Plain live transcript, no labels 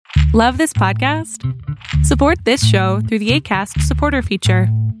Love this podcast? Support this show through the Acast supporter feature.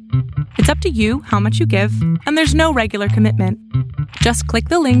 It's up to you how much you give, and there's no regular commitment. Just click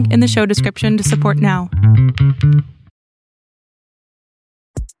the link in the show description to support now.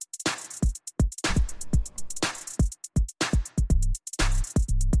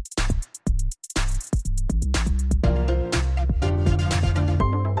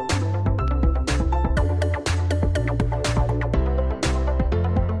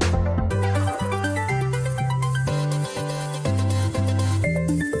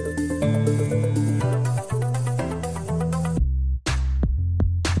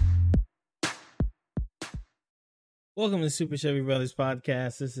 Welcome to Super Chevy Brothers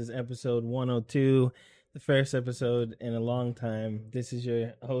Podcast. This is episode 102, the first episode in a long time. This is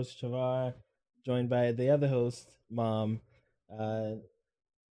your host, Chavar, joined by the other host, Mom.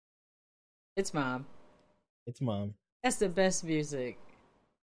 It's Mom. It's Mom. That's the best music.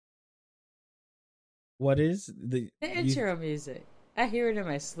 What is the intro music? I hear it in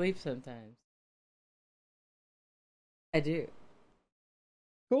my sleep sometimes. I do.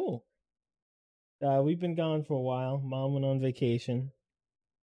 Cool. We've been gone for a while. Mom went on vacation,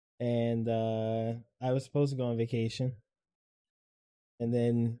 and I was supposed to go on vacation, and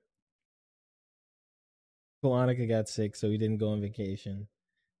then Kulanika got sick, so we didn't go on vacation.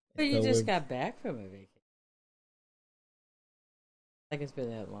 But you just got back from a vacation. Like it's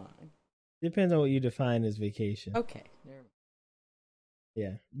been that long. Depends on what you define as vacation. Okay, never mind.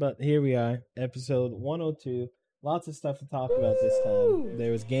 Yeah, but here we are, episode 102. Lots of stuff to talk about this time.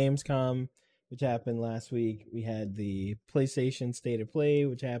 There was Gamescom, which happened last week. We had the PlayStation State of Play,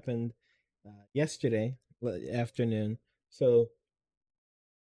 which happened yesterday afternoon. So,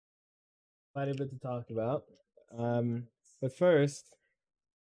 quite a bit to talk about. But first,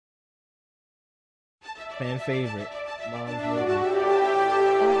 fan favorite, Mom's movie.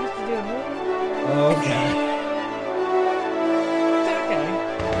 I have to do a movie? Oh, God. It's okay.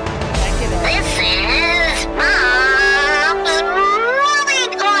 This is Mom's Movie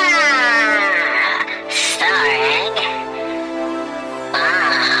Corner, starring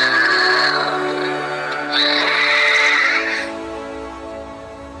Mom.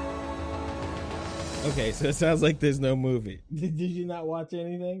 Okay, so it sounds like there's no movie. Did you not watch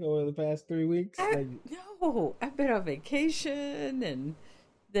anything over the past 3 weeks? No, I've been on vacation, and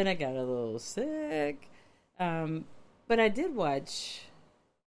then I got a little sick. But I did watch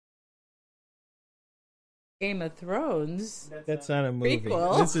Game of Thrones. That's not a movie.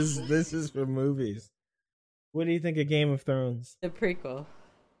 Prequel. This is for movies. What do you think of Game of Thrones? The prequel.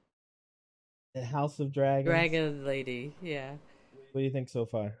 The House of Dragons? Dragon Lady, yeah. What do you think so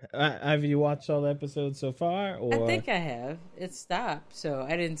far? Have you watched all the episodes so far? Or? I think I have. It stopped, so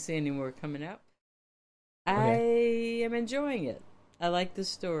I didn't see any more coming up. Okay. I am enjoying it. I like the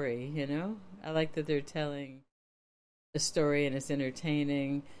story, you know? I like that they're telling a story and it's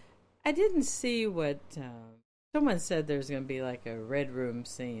entertaining. I didn't see what... someone said there's going to be like a Red Room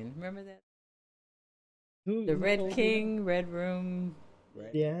scene. Remember that? The Red King, Red Room...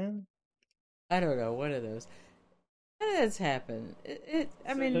 Yeah? I don't know, one of those. How did that happen?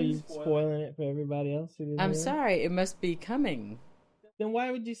 I mean... So you spoiling it for everybody else? I'm sorry, it must be coming. Then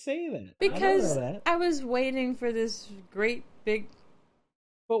why would you say that? Because that. I was waiting for this great big...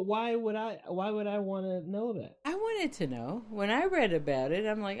 But why would I want to know that? I wanted to know. When I read about it,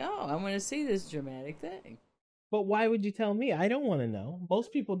 I'm like, oh, I want to see this dramatic thing. But why would you tell me? I don't want to know.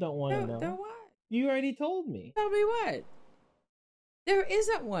 Most people don't want to know. Then what? You already told me. Tell me what? There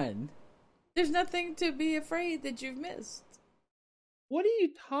isn't one. There's nothing to be afraid that you've missed. What are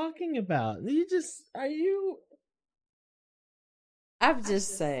you talking about? I'm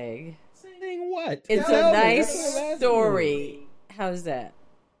just saying. Saying what? It's a nice story. How's that?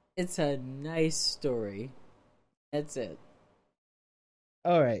 It's a nice story. That's it.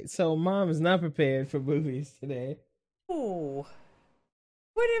 All right, so Mom is not prepared for movies today. Oh.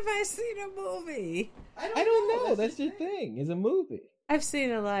 When have I seen a movie? I don't know. That's your thing. It's a movie. I've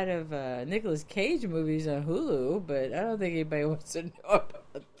seen a lot of Nicolas Cage movies on Hulu, but I don't think anybody wants to know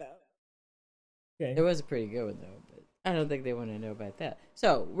about that. Okay. It was a pretty good one, though, but I don't think they want to know about that.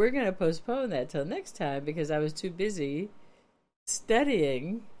 So we're going to postpone that till next time because I was too busy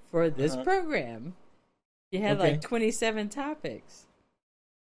studying for this program. You had like 27 topics.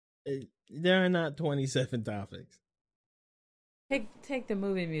 There are not 27 topics. Take the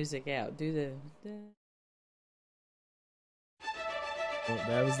movie music out. Do the... Well,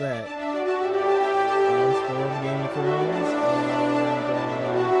 that was that. Spoiled Game of Thrones,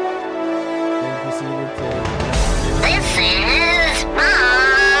 and they proceeded to... This is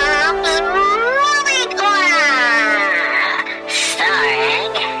Mom's Movie Corner,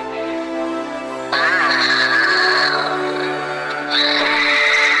 starring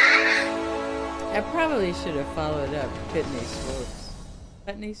they should have followed up Pitney Swoopes.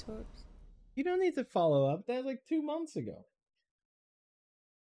 Pitney Swoopes? You don't need to follow up. That was like 2 months ago.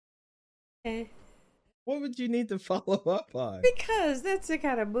 Okay. What would you need to follow up on? Because that's the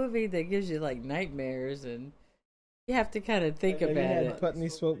kind of movie that gives you like nightmares, and you have to kind of think Have about you had it. Putney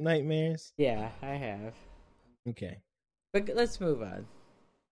Swope nightmares? Yeah, I have. Okay. But let's move on.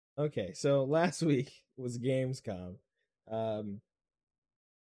 Okay, so last week was Gamescom.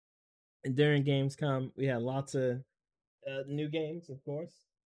 And during Gamescom, we had lots of new games, of course.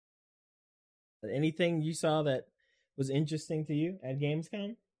 Anything you saw that was interesting to you at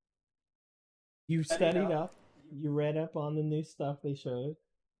Gamescom? You studied up. You read up on the new stuff they showed.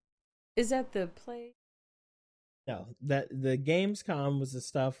 Is that the play? No, that the Gamescom was the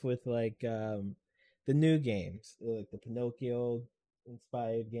stuff with like the new games, like the Pinocchio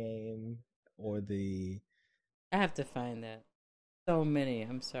inspired game or the. I have to find that. So many.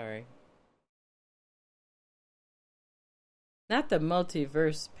 I'm sorry. Not the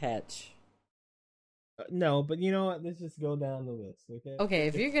multiverse patch. No, but you know what? Let's just go down the list, okay? Okay,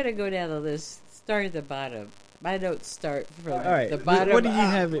 if you're gonna go down the list, start at the bottom. My notes start from All right. the bottom. What do you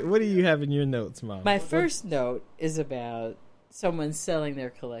up. have? What do you have in your notes, Mom? My first note is about someone selling their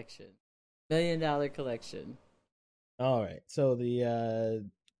collection, $1 million collection. All right. So the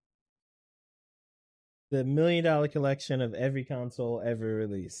 $1 million collection of every console ever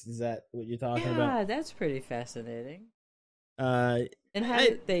released. Is that what you're talking Yeah, about? that's pretty fascinating. And how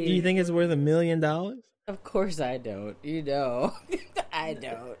did they? Do you think it's worth $1 million? Of course I don't. You know, I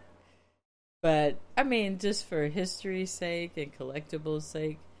don't. But I mean, just for history's sake and collectibles'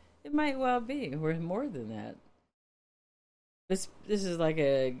 sake, it might well be worth more than that. This is like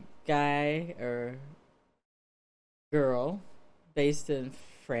a guy or girl based in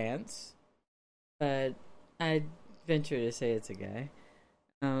France, but I venture to say it's a guy.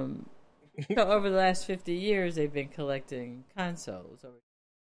 So over the last 50 years, they've been collecting consoles.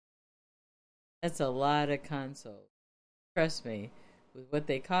 That's a lot of consoles. Trust me, with what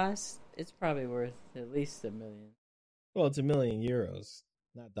they cost, it's probably worth at least $1 million. Well, it's €1 million,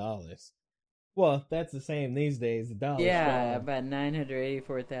 not dollars. Well, that's the same these days. The dollar. Yeah, about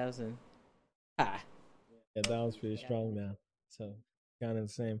 984,000. Ah, yeah, dollar's pretty strong now. So kind of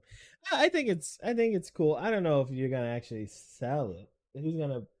the same. I think it's cool. I don't know if you're gonna actually sell it. Who's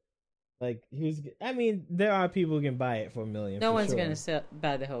gonna? Like, I mean, there are people who can buy it for $1 million. no one's gonna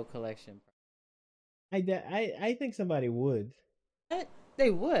buy the whole collection. I think somebody would.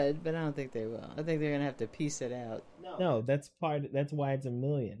 They would, but I don't think they will. I think they're gonna have to piece it out. No, that's why it's $1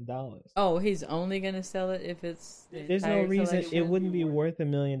 million. Oh, he's only gonna sell it if it's. There's no reason it wouldn't be worth $1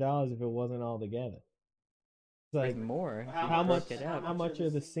 million if it wasn't all together. It's like more. How much are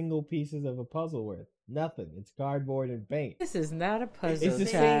the single pieces of a puzzle worth? Nothing. It's cardboard and paint. This is not a puzzle. It's the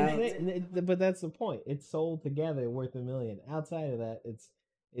child. same thing, but that's the point. It's sold together worth $1 million. Outside of that, it's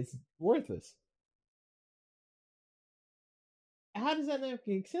worthless. How does that not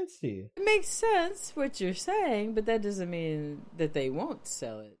make sense to you? It makes sense what you're saying, but that doesn't mean that they won't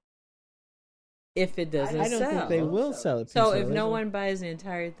sell it. If it doesn't sell. I don't think they will sell it. So if no one buys the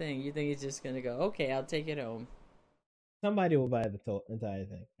entire thing, you think it's just going to go, okay, I'll take it home. Somebody will buy the entire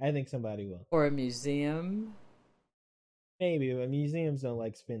thing. I think somebody will. Or a museum. Maybe, but museums don't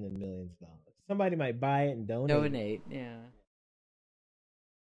like spending millions of dollars. Somebody might buy it and donate. Yeah.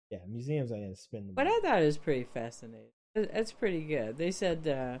 Yeah, museums are going to spend the But money. I thought it was pretty fascinating. That's pretty good. They said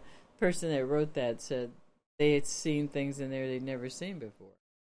the person that wrote that said they had seen things in there they'd never seen before.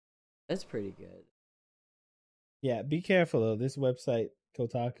 That's pretty good. Yeah, be careful though. This website,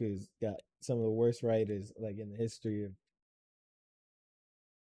 Kotaku's got some of the worst writers like in the history of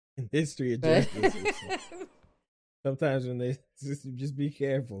journalism. Sometimes when they just be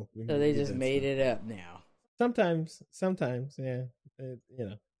careful. So they just made it up now. Sometimes, yeah,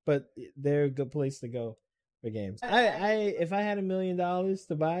 but they're a good place to go for games. If I had $1 million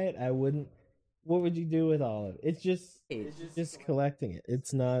to buy it, I wouldn't. What would you do with all of it? It's just collecting it.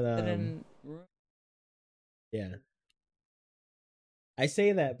 It's not. Yeah. I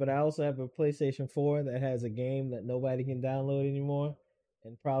say that, but I also have a PlayStation 4 that has a game that nobody can download anymore,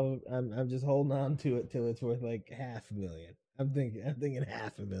 and probably I'm just holding on to it till it's worth like $500,000. I'm thinking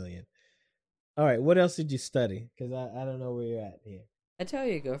 $500,000. All right, what else did you study? Because I don't know where you're at here. I tell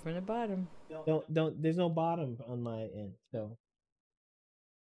you, go from the bottom. Don't. There's no bottom on my end. So.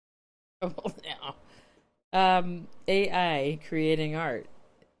 Now, AI creating art.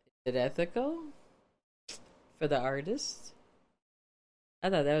 Is it ethical for the artist? I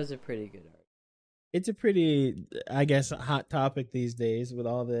thought that was a pretty good art. It's a pretty, I guess, hot topic these days with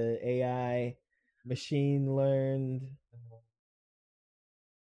all the AI, machine learned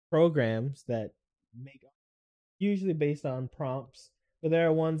programs that make usually based on prompts, but there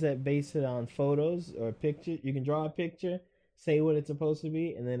are ones that base it on photos or pictures. You can draw a picture, say what it's supposed to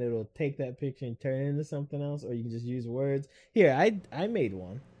be, and then it'll take that picture and turn it into something else, or you can just use words. Here, I made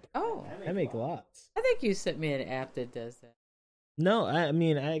one. Oh, I make lots. I think you sent me an app that does that. No, I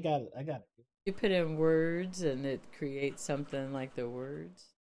mean I got it. You put in words and it creates something like the words.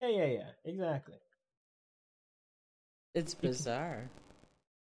 Yeah, exactly. It's bizarre.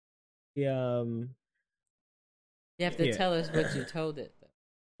 Yeah, You have to Yeah. tell us what you told it, though.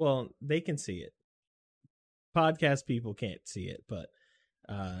 well, they can see it. Podcast people can't see it, but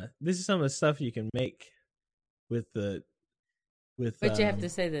this is some of the stuff you can make with But you have to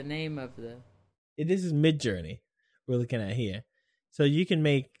say the name of the. This is Midjourney we're looking at here, so you can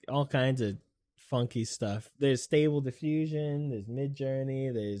make all kinds of funky stuff. There's Stable Diffusion, there's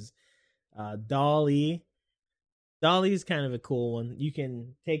Midjourney, there's Dolly. Dolly is kind of a cool one. You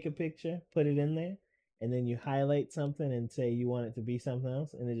can take a picture, put it in there, and then you highlight something and say you want it to be something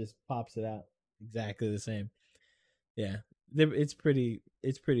else, and it just pops it out exactly the same. Yeah, it's pretty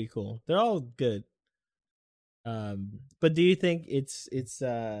cool. They're all good. But do you think it's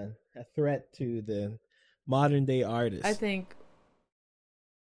a threat to the modern day artist? I think,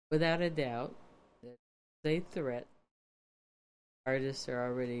 without a doubt, that they threat. Artists are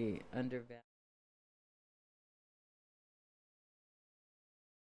already undervalued.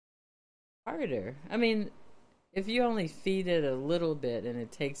 Harder. I mean, if you only feed it a little bit and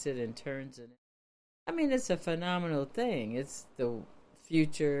it takes it and turns it, I mean, it's a phenomenal thing. It's the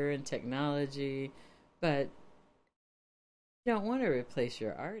future and technology, but you don't want to replace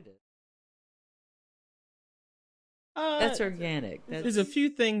your artist. That's organic. There's a few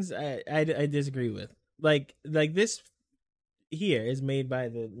things I disagree with. Like this here is made by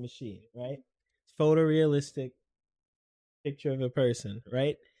the machine, right? It's photorealistic picture of a person,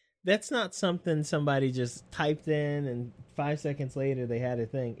 right? That's not something somebody just typed in and 5 seconds later they had a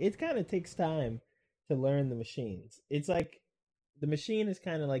thing. It kind of takes time to learn the machines. It's like the machine is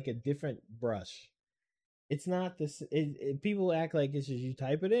kind of like a different brush. It's not this. People act like it's just you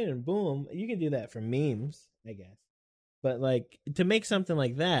type it in and boom. You can do that for memes, I guess. But like to make something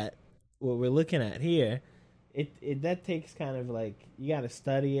like that, what we're looking at here, it that takes kind of like you got to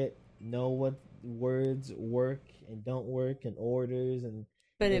study it, know what words work and don't work, and orders and.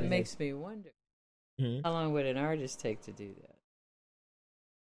 But it makes me wonder, how long would an artist take to do that?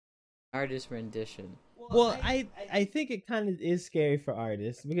 Artist rendition. Well, I think it kind of is scary for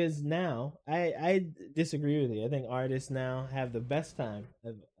artists because now I disagree with you. I think artists now have the best time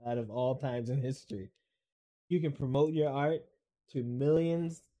out of all times in history. You can promote your art to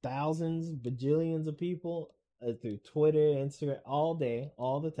millions, thousands, bajillions of people through Twitter, Instagram, all day,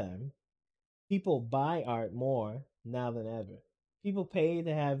 all the time. People buy art more now than ever. People pay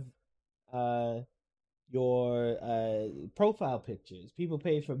to have your profile pictures. People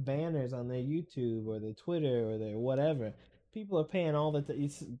pay for banners on their YouTube or their Twitter or their whatever. People are paying all the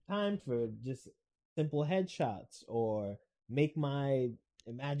time for just simple headshots or make my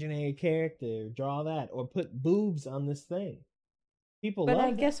imaginary character, draw that, or put boobs on this thing. People but love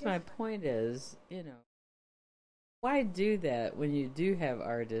I that. guess my point is, why do that when you do have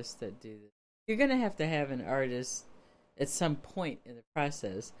artists that do this? You're going to have an artist at some point in the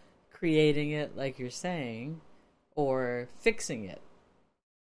process creating it, like you're saying, or fixing it.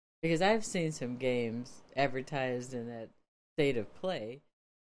 Because I've seen some games advertised in that state of play.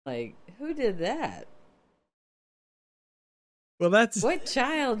 Like, who did that? Well, that's what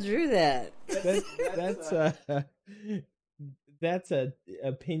child drew that? That's a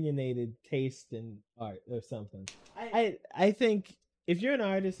opinionated taste in art or something. I think if you're an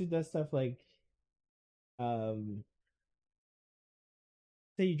artist who does stuff like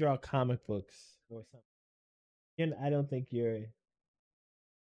say you draw comic books or something, I don't think you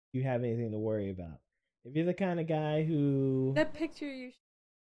have anything to worry about. If you're the kind of guy who that picture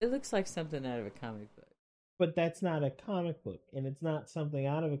it looks like something out of a comic book. But that's not a comic book, and it's not something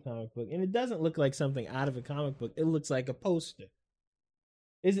out of a comic book, and it doesn't look like something out of a comic book. It looks like a poster.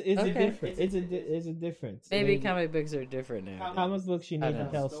 It's a difference. It's a difference. Maybe comic books are different now. Comic books, you need to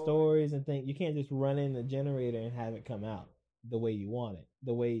tell stories and things. You can't just run in the generator and have it come out the way you want it.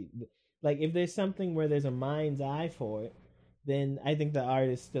 Like if there's something where there's a mind's eye for it, then I think the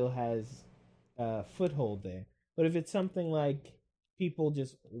artist still has a foothold there. But if it's something like people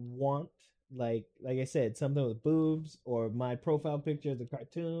just want, like I said, something with boobs or my profile picture of the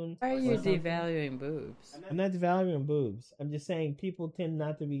cartoon. Why are you devaluing boobs? I'm not devaluing boobs. I'm just saying people tend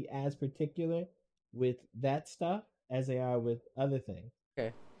not to be as particular with that stuff as they are with other things.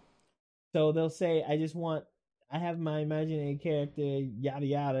 Okay. So they'll say, I I have my imaginary character, yada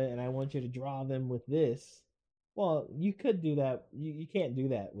yada, and I want you to draw them with this. Well, you could do that. You can't do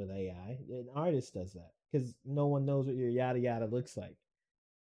that with AI. An artist does that because no one knows what your yada yada looks like.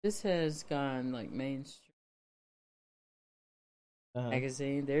 This has gone like mainstream Uh-huh.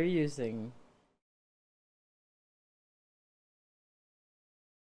 magazine. They're using.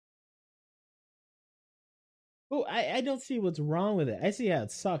 Oh, I don't see what's wrong with it. I see how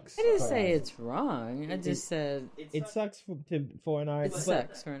it sucks. I didn't for say artists. it's wrong. I just said It sucks for an it artist.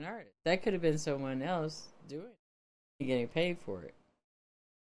 sucks for an artist. That could have been someone else doing it and getting paid for it.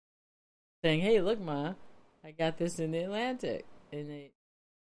 Saying, "Hey, look, Ma, I got this in the Atlantic," and they.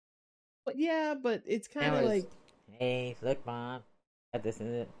 But yeah, but it's kind Now of it's, like "Hey, look, Mom, got this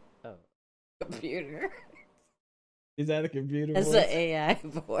in the computer." is that a computer That's voice? an AI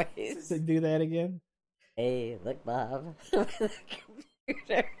voice. So do that again. Hey, look, Bob.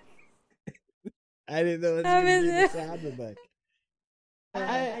 Computer. I didn't know what I mean, computer sounded like.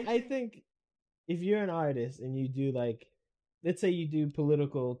 I think if you're an artist and you do like, let's say you do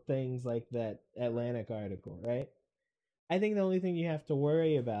political things like that Atlantic article, right? I think the only thing you have to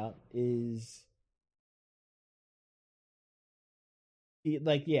worry about is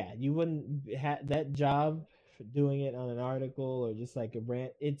like, yeah, you wouldn't have that job for doing it on an article or just like a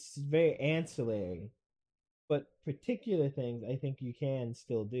brand. It's very ancillary, but particular things I think you can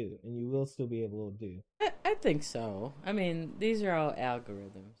still do and you will still be able to do. I think so. I mean, these are all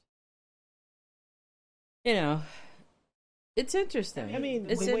algorithms. You know, it's interesting. I mean,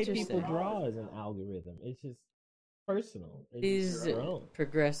 it's the way interesting. people draw is an algorithm. It's just personal. It's These just your own.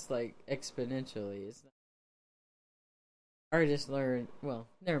 progress like exponentially. It's not... Artists learn. Well,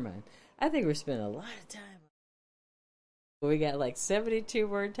 never mind. I think we're spending a lot of time. We got like 72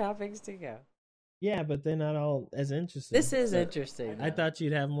 more topics to go. Yeah, but they're not all as interesting. This is So, interesting. I thought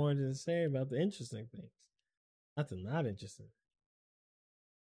you'd have more to say about the interesting things. Not the not interesting.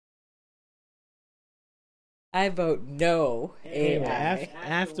 I vote no. Anyway, AI.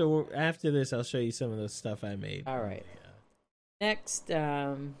 after this, I'll show you some of the stuff I made. All right. Next,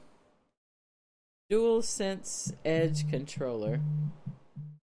 DualSense Edge controller.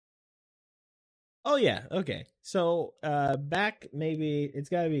 Oh yeah, okay. So back maybe it's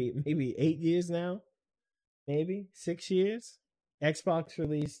gotta be maybe 8 years now. Maybe 6 years. Xbox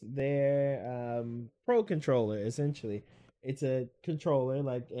released their Pro controller, essentially. It's a controller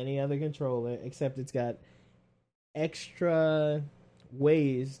like any other controller, except it's got extra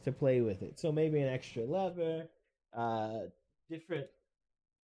ways to play with it. So maybe an extra lever, different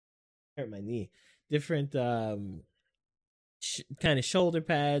hurt my knee. Different kind of shoulder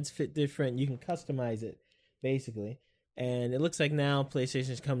pads fit different. You can customize it basically. And it looks like now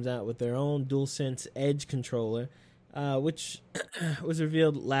PlayStation comes out with their own DualSense Edge controller, which was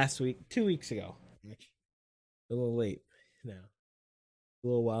revealed last week, 2 weeks ago. A little late now. A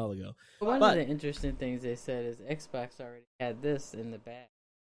little while ago. One of the interesting things they said is Xbox already had this in the bag.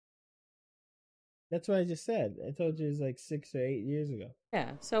 That's what I just said. I told you it was like 6 or 8 years ago.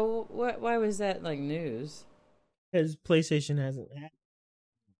 Yeah. So why was that like news? Because PlayStation hasn't had it.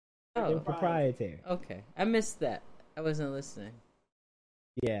 Oh, They're proprietary. okay. I missed that. I wasn't listening.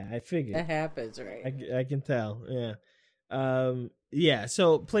 Yeah, I figured. That happens, right? I can tell. Yeah. Yeah,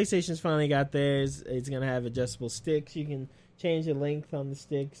 so PlayStation's finally got theirs. It's going to have adjustable sticks. You can change the length on the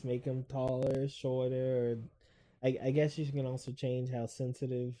sticks, make them taller, shorter, or I guess you can also change how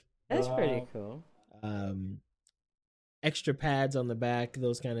sensitive. That's pretty cool. Extra pads on the back,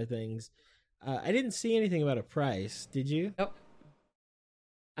 those kind of things. I didn't see anything about a price. Did you? Nope.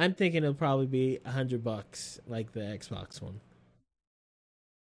 I'm thinking it'll probably be $100 like the Xbox one.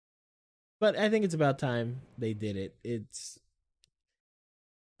 But I think it's about time they did it. It's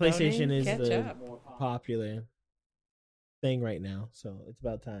PlayStation is the more popular thing right now, so it's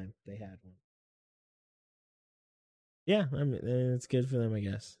about time they had one. Yeah, I mean it's good for them, I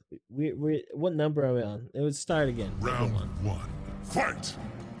guess. We what number are we on? It would start again. Round one, fight!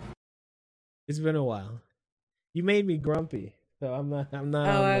 It's been a while. You made me grumpy, so I'm not.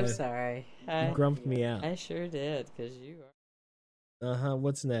 Oh, I'm sorry. You grumped me out. I sure did, because you are.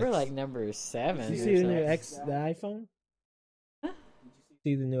 What's next? We're like number 7. Did you see the new the iPhone? Huh? Did you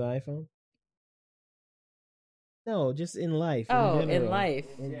see the new iPhone? No, just in life. Oh, in in life.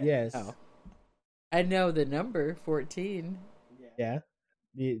 Yes. Oh. I know the number 14. Yeah.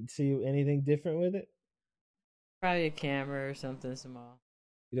 Do you see anything different with it? Probably a camera or something small.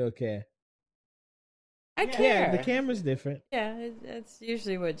 You don't care. I care. Yeah, the camera's different. Yeah, that's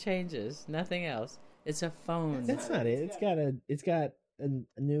usually what changes. Nothing else. It's a phone. That's not it. It's got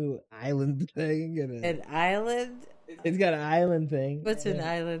a new island thing and An island? it's got an island thing. What's an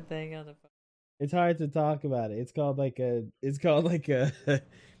island thing on the phone? It's hard to talk about it. It's called like a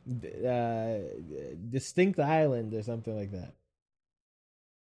distinct island or something like that.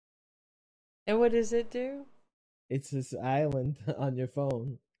 And what does it do? It's this island on your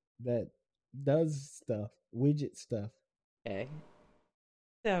phone that does stuff, widget stuff. Okay.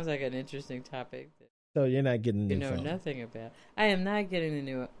 Sounds like an interesting topic that So you're not getting a you new know phone. nothing about. I am not getting the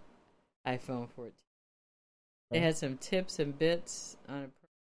new iPhone 14. It had some tips and bits on it.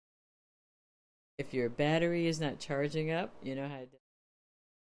 If your battery is not charging up, you know how it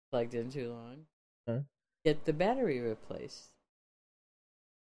plugged in too long, get the battery replaced.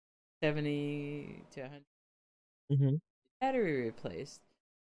 70 to 100. Mm-hmm. Battery replaced.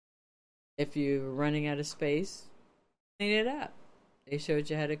 If you're running out of space, clean it up. They showed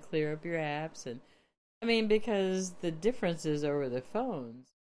you how to clear up your apps, and I mean, because the differences over the phones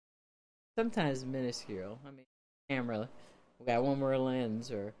sometimes minuscule. I mean, camera, we got one more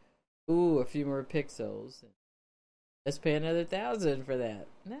lens, or a few more pixels. Let's pay another $1,000 for that.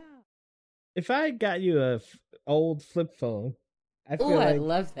 No. If I got you a old flip phone, I feel I like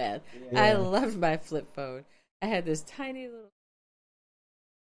love that. Yeah. I love my flip phone. I had this tiny little.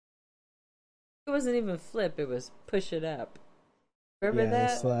 It wasn't even flip. It was push it up. Remember the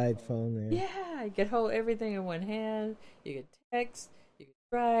that? slide phone there. Yeah, you could hold everything in one hand. You could text. You could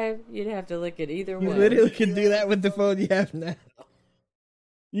drive. You'd have to look at either You one. literally can do that with the phone you have now.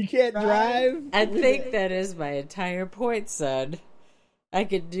 You can't drive. I think that is my entire point, son. I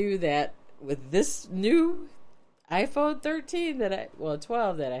could do that with this new iPhone 13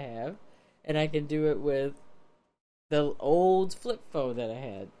 12 that I have, and I can do it with the old flip phone that I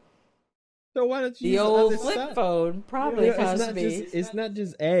had. So why don't you The use old other flip stuff? phone probably It's cost not me it's not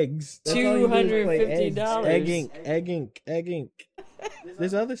just eggs. That's all you do is play eggs. $250. Egg ink.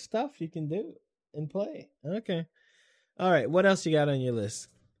 There's other stuff you can do and play. Okay. All right. What else you got on your list?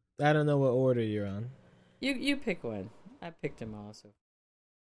 I don't know what order you're on. You pick one. I picked them all, so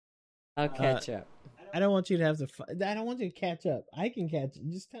I'll catch up. I don't want you to have to. I don't want you to catch up. I can catch.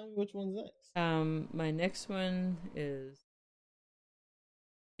 Just tell me which one's next. My next one is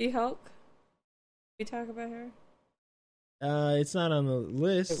She-Hulk. We talk about her? It's not on the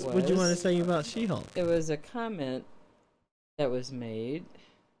list. What do you want to say about She-Hulk? There was a comment that was made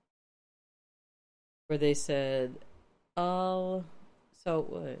where they said, so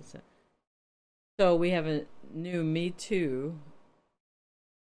what is it? So we have a new Me Too.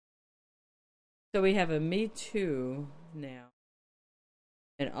 So we have a Me Too now.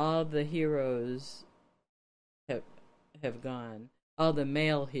 And all the heroes have gone. All the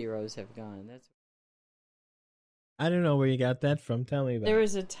male heroes have gone. I don't know where you got that from. Tell me about There it.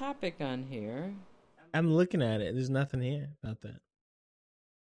 is a topic on here. I'm looking at it. There's nothing here about that.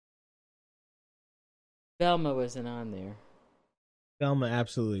 Velma wasn't on there. Velma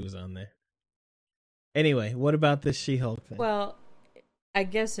absolutely was on there. Anyway, what about this She-Hulk thing? Well, I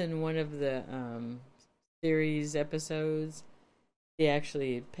guess in one of the series episodes, he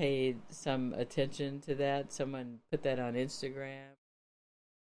actually paid some attention to that. Someone put that on Instagram,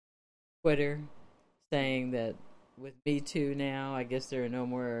 Twitter, saying that with Me Too now, I guess there are no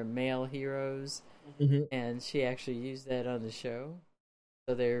more male heroes. Mm-hmm. And she actually used that on the show.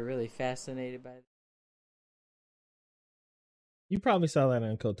 So they were really fascinated by it. You probably saw that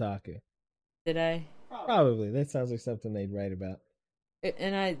on Kotaku. Did I? Probably. That sounds like something they'd write about.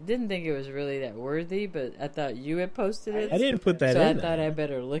 And I didn't think it was really that worthy, but I thought you had posted it. I didn't put that so in I there. thought I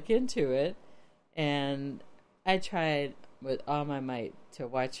better look into it. And I tried with all my might to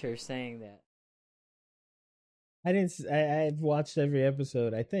watch her saying that. I didn't. I've watched every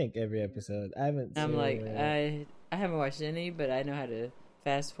episode. I think every episode. I haven't. I'm seen like, it. I haven't watched any, but I know how to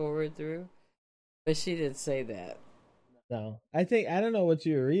fast forward through. But she didn't say that. No, I don't know what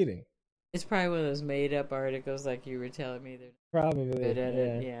you were reading. It's probably one of those made up articles like you were telling me. They're Probably. good at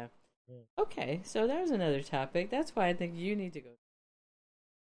it. Yeah. Yeah. Okay, so that was another topic. That's why I think you need to go.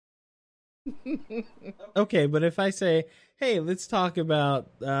 Okay, but if I say, hey, let's talk about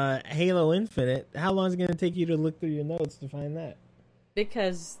Halo Infinite, how long is it going to take you to look through your notes to find that?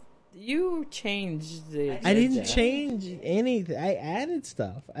 Because you changed the agenda. I didn't change anything. I added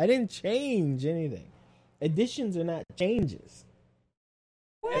stuff. I didn't change anything. Additions are not changes.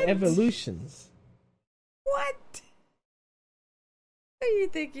 What? Evolutions. What? Who do you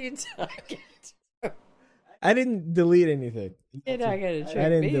think you're talking to? I didn't delete anything. You're not going to trick I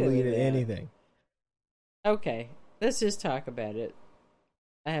didn't me delete with that. anything. Okay, let's just talk about it.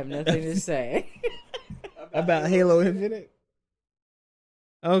 I have nothing to say. About Halo Infinite?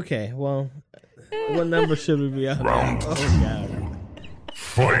 Okay, well, what number should we be on now? Oh, God.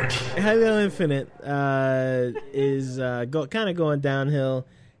 Fight! Halo Infinite is kind of going downhill.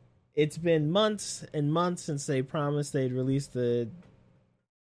 it's been months and months since they promised they'd release the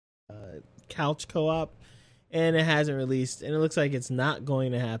couch co-op, and it hasn't released, and it looks like it's not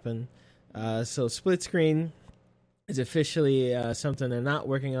going to happen. So split screen is officially something they're not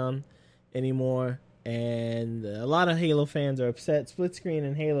working on anymore, and a lot of Halo fans are upset. Split screen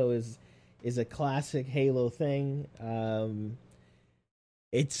in Halo is a classic Halo thing.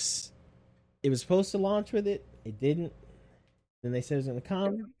 It was supposed to launch with it. It didn't. Then they said it was going to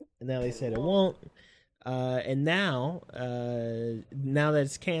come, and now they said it won't. And now that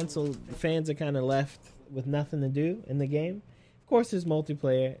it's canceled, fans are kind of left with nothing to do in the game. Of course, there's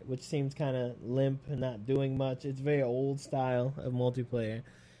multiplayer, which seems kind of limp and not doing much. It's very old style of multiplayer.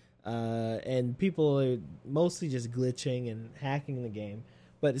 And people are mostly just glitching and hacking the game.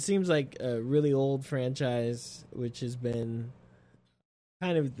 But it seems like a really old franchise, which has been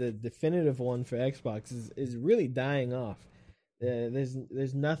kind of the definitive one for Xbox, is really dying off.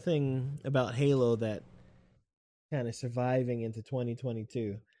 There's nothing about Halo that kind of surviving into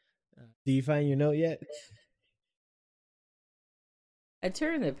 2022. Do you find your note yet? I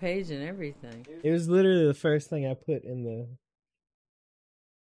turned the page and everything. It was literally the first thing I put in the...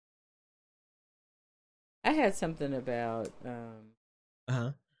 I had something about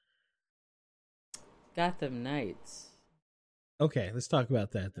Gotham Knights. Okay, let's talk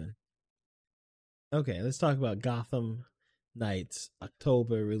about that then. Okay, let's talk about Gotham Knights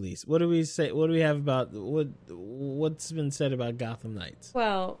October release. What do we say? What do we have about what's been said about Gotham Knights?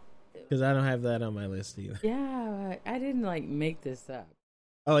 Well, because I don't have that on my list either. Yeah, I didn't make this up.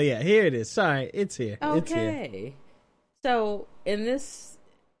 Oh yeah, here it is. Sorry, it's here. Okay. It's here. So in this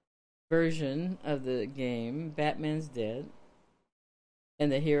version of the game, Batman's dead,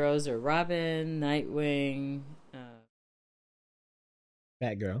 and the heroes are Robin, Nightwing,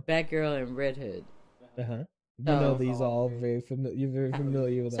 Batgirl, and Red Hood. You know these are all very familiar. You're very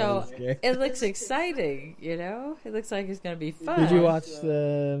familiar with all these games. It looks exciting, you know? It looks like it's going to be fun. Did you watch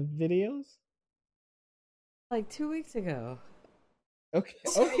the videos? Like 2 weeks ago. Okay,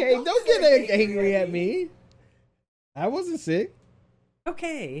 don't get angry at me. I wasn't sick.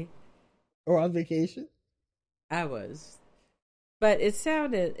 Okay. Or on vacation. I was. But it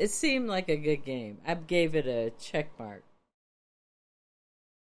seemed like a good game. I gave it a check mark.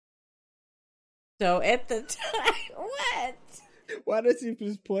 So at the time, what? Why don't you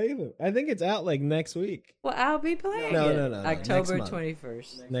just play them? I think it's out like next week. Well, I'll be playing No. October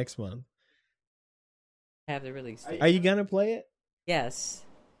 21st. Next month. Have the release date. Are you going to play it? Yes.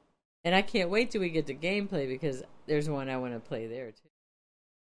 And I can't wait till we get to gameplay because there's one I want to play there too.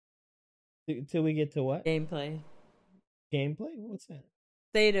 Till we get to what? Gameplay. Gameplay? What's that?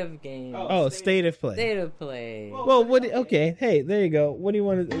 State of game. Oh, state of play. State of play. Well, okay. Hey, there you go. What do you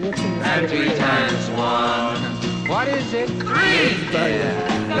want to? What's in the And 3 times 1. What is it? 3.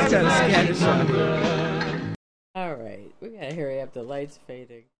 That's kind of scattershot. All right, we gotta hurry up. The light's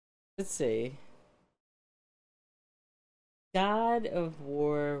fading. Let's see. God of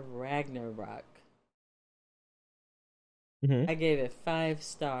War Ragnarok. Mm-hmm. I gave it 5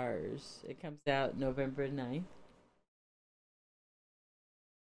 stars. It comes out November 9th.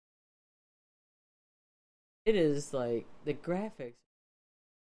 It is like the graphics.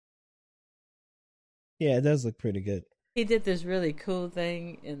 Yeah, it does look pretty good. He did this really cool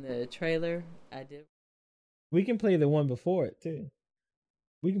thing in the trailer. I did. We can play the one before it too.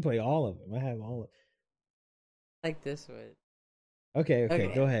 We can play all of them. I have all of them. Like this one. Okay.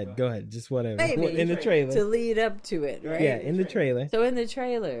 Go ahead. Just whatever. Maybe in the trailer. To lead up to it, right? Yeah, in the trailer. So in the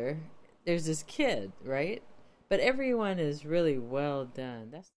trailer, there's this kid, right? But everyone is really well done.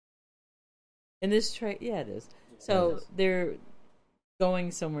 That's in this yeah, it is. So they're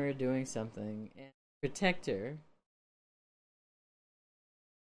going somewhere, doing something, and Protector.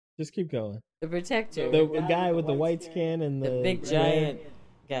 Just keep going. The Protector. The guy with the white skin and the big giant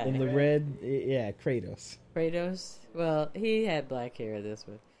guy. And the red, yeah, Kratos. Kratos? Well, he had black hair this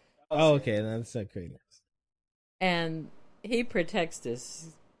one. Oh, okay, that's not Kratos. And he protects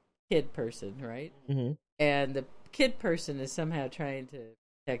this kid person, right? Mm-hmm. And the kid person is somehow trying to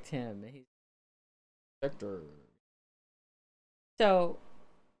protect him. He's Protector. So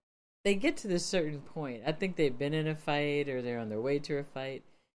they get to this certain point. I think they've been in a fight or they're on their way to a fight,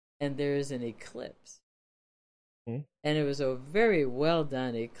 and there's an eclipse. Mm-hmm. And it was a very well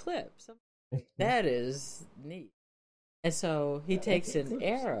done eclipse. That is neat. And so he takes an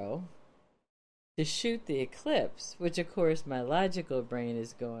arrow to shoot the eclipse, which of course my logical brain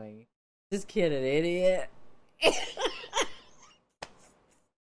is going, this kid an idiot.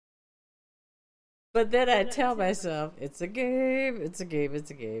 But then I tell myself, it's a game.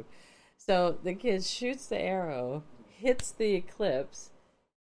 So the kid shoots the arrow, hits the eclipse,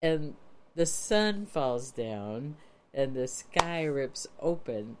 and the sun falls down, and the sky rips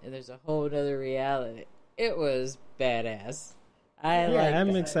open, and there's a whole other reality. It was badass.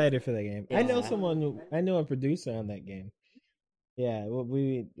 I'm excited for that game. Yeah. I know a producer on that game. Yeah,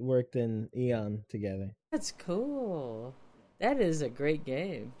 we worked in Eon together. That's cool. That is a great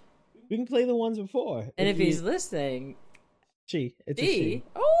game. We can play the ones before. And if he's listening, it's a she.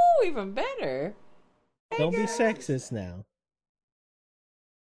 Oh, even better. Hey, Don't be guys. sexist now.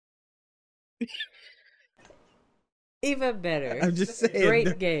 Even better. I'm just saying.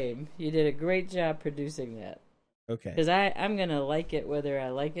 Great game. You did a great job producing that. Okay. Because I'm gonna like it whether I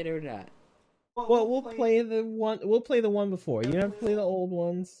like it or not. Well, we'll play the one. We'll play the one before. You don't have to play the old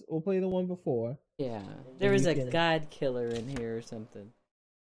ones. We'll play the one before. Yeah, there was you a can- god killer in here or something.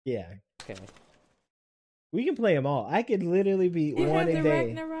 Yeah, Okay. we can play them all. I could literally be Do you one have a the day.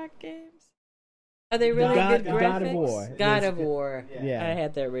 Ragnarok games? Are they really God- good graphics? God of War. God Yes. of War. Yeah. I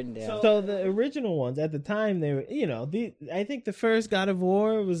had that written down. So the original ones at the time, they were, I think the first God of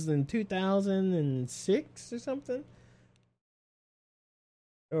War was in 2006 or something.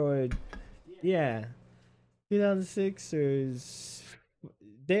 Or, yeah, 2006 or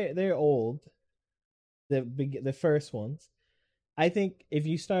they're old. The first ones. I think if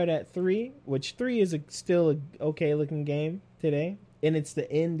you start at 3, which 3 is still a okay looking game today, and it's the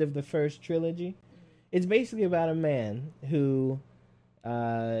end of the first trilogy. It's basically about a man who,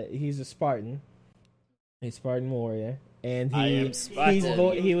 he's a Spartan warrior, and he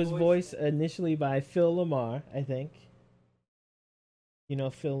was voiced initially by Phil Lamar, I think. You know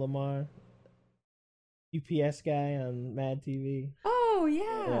Phil Lamar, UPS guy on Mad TV. Oh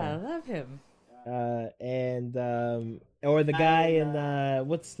yeah, Yeah. I love him. Or the guy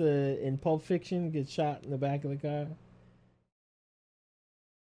in Pulp Fiction gets shot in the back of the car.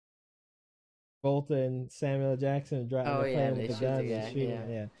 Volta and Samuel Jackson are driving the plane they with the shoot guns the and guy, shooting. yeah.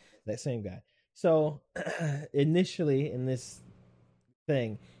 Yeah, that same guy. So initially in this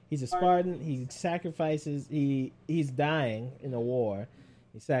thing, he's a Spartan. He sacrifices. He's dying in a war.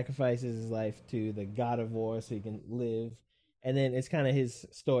 He sacrifices his life to the god of war so he can live. And then it's kind of his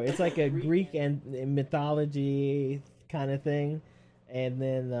story. It's like a Greek and mythology kind of thing. And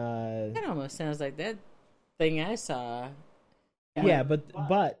then That almost sounds like that thing I saw. yeah, but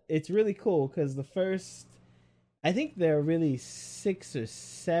it's really cool because the first, I think there are really 6 or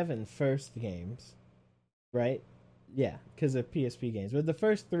 7 first games, right? Yeah, because of PSP games. But the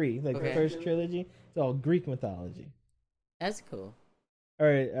first 3, like the Okay. first trilogy, it's all Greek mythology. That's cool. All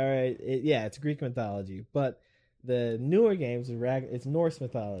right, it's Greek mythology. But the newer games, it's Norse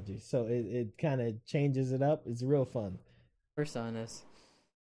mythology, so it kind of changes it up. It's real fun. Personas.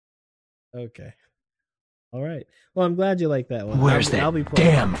 Okay. All right. Well, I'm glad you like that one. Where's I'll be that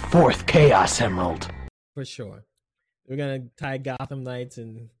playing damn fourth Chaos Emerald? for sure. We're gonna tie Gotham Knights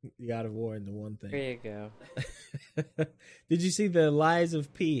and God of War into one There thing. you go. Did you see the Lies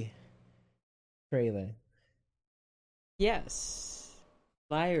of P trailer? Yes.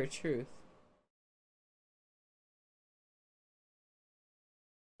 Lie or truth?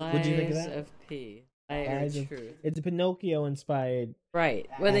 What'd you think of Lies that? of P. Lie Lies or of- truth? It's a Pinocchio inspired. Right.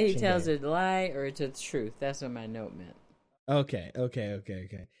 Whether he action tells game. it a lie or it's a truth. That's what my note meant. Okay.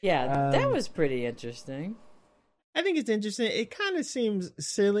 Yeah, that Um, was pretty interesting. I think it's interesting. It kind of seems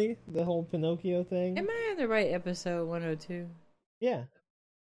silly, the whole Pinocchio thing. Am I on the right episode 102? Yeah.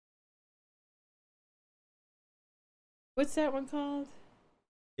 What's that one called?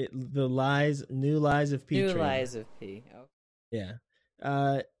 New Lies of P. New trailer. Lies of P. Oh. Yeah.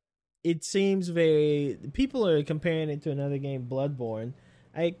 It seems very. People are comparing it to another game, Bloodborne.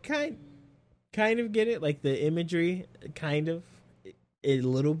 I kind of get it. Like the imagery, kind of, a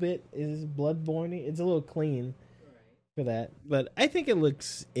little bit is Bloodborne. It's a little clean for that, but I think it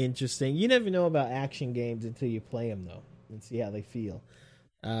looks interesting. You never know about action games until you play them, though, and see how they feel.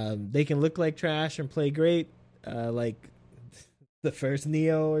 They can look like trash and play great, like the first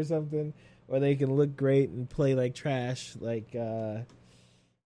Neo or something, or they can look great and play like trash, like.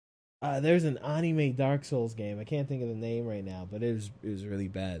 There's an anime Dark Souls game. I can't think of the name right now, but it was really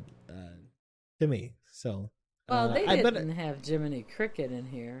bad to me. So, Well, they I didn't have Jiminy Cricket in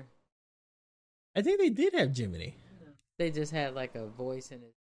here. think they did have Jiminy. They just had like a voice in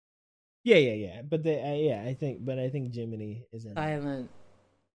it. Yeah. But I think Jiminy is in. Silent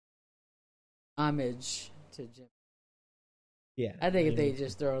homage to Jim. Yeah, I think if they Jiminy.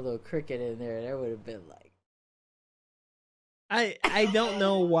 just throw a little cricket in there, that would have been like. I don't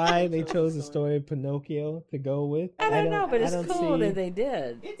know why they chose the story of Pinocchio to go with. I don't know, but I it's don't cool see- that they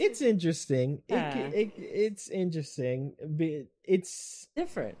did. It's interesting. Yeah. It's interesting. It's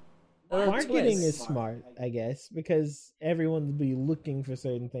Different. Marketing twist. is smart, I guess, because everyone will be looking for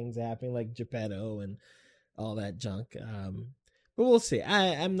certain things happening, like Geppetto and all that junk. But we'll see.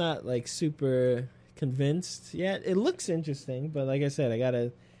 I'm not like super convinced yet. It looks interesting, but like I said, I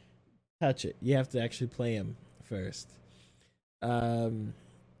gotta touch it. You have to actually play them first.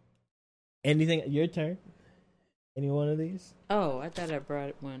 Anything? Your turn. Any one of these? Oh, I thought I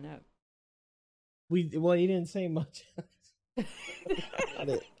brought one up. Well, you didn't say much. About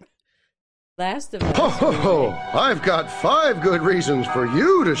it. Last of Us. Ho, ho, ho! I've got 5 good reasons for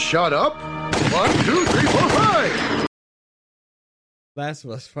you to shut up. 1, 2, 3, 4, 5. Last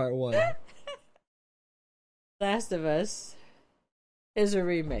of Us Part 1. Last of Us is a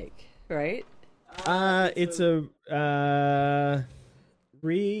remake, right? It's a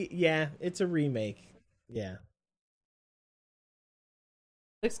it's a remake. Yeah.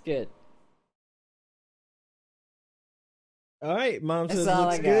 Looks good. All right, Mom That's says all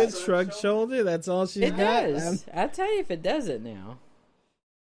looks I got. good. Shrug shoulder. That's all she's It got. does. I'll tell you if it doesn't now.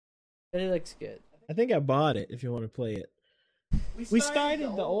 But it looks good. I think I bought it. If you want to play it, we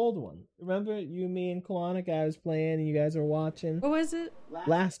started the old one. Remember, you, me, and Kalana, I was playing, and you guys were watching What was it?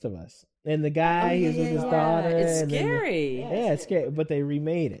 Last of Us. And the guy, he was with his daughter. It's and then scary. yeah, it's scary, but they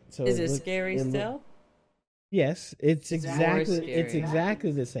remade it. So Is it looks- scary it look- still? Yes, it's more exactly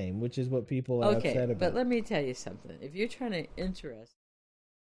scary. the same, which is what people are Okay, upset about. but let me tell you something. If you're trying to interest,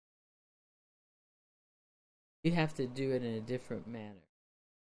 you have to do it in a different manner.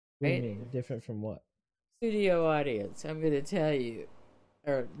 What do you right? mean? Different from what? Studio audience, I'm going to tell you.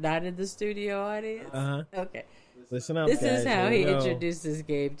 Or not in the studio audience? Uh-huh. Okay. Listen up, This guys. is how Here we he go. introduced this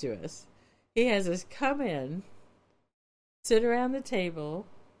game to us. He has us come in, sit around the table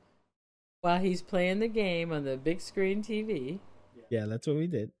while he's playing the game on the big screen TV Yeah, that's what we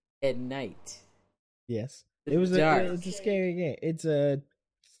did. at night. Yes, It's it was dark. it's a scary game. It's a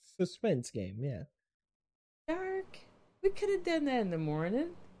suspense game. Yeah, Dark. We could have done that in the morning.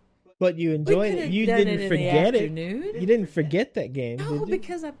 but you We enjoyed could it. have You done didn't it in forget the it. afternoon. You didn't forget that game, No, did you?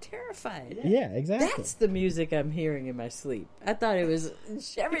 because I'm terrified. Yeah, exactly. That's the music I'm hearing in my sleep. I thought it was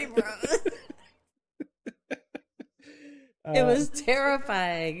Chevy Bros. It was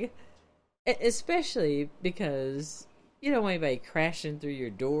terrifying. Especially because you don't want anybody crashing through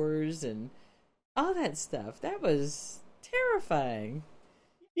your doors and all that stuff. That was terrifying.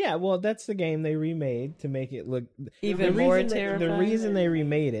 Yeah, well, that's the game they remade to make it look Even the more reason terrifying? The reason they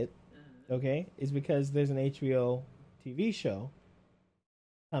remade it, okay, is because there's an HBO TV show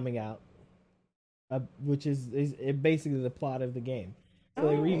coming out, which is basically the plot of the game. So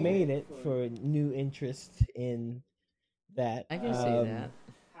they remade it for new interest in that. I can see that.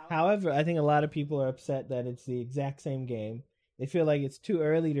 However, I think a lot of people are upset that it's the exact same game. They feel like it's too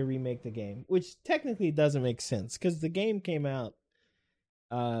early to remake the game, which technically doesn't make sense because the game came out.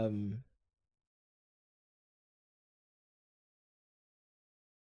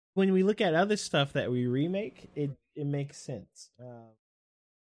 When we look at other stuff that we remake, it makes sense.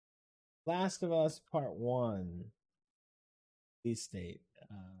 Last of Us Part 1, release date.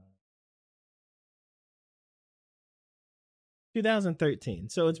 2013.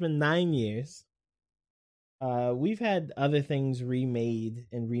 So it's been 9 years. We've had other things remade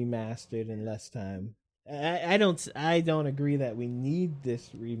and remastered in less time. I don't agree that we need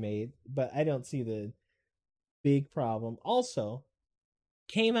this remade, but I don't see the big problem. Also,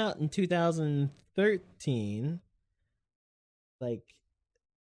 came out in 2013, like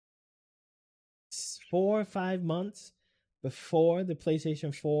 4 or 5 months before the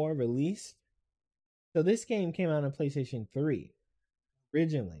PlayStation 4 released. So this game came out on PlayStation 3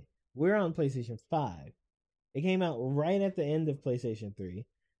 originally. We're on PlayStation 5. It came out right at the end of PlayStation 3.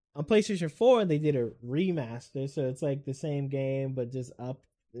 On PlayStation 4, they did a remaster, so it's like the same game but just up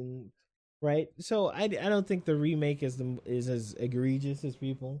and right. So I don't think the remake is as egregious as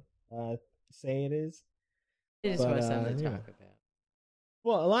people say it is. They just want something to yeah. talk about.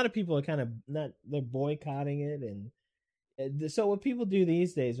 Well, a lot of people are kind of they're boycotting it, and so what people do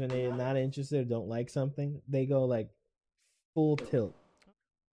these days when they're not interested or don't like something, they go like full tilt,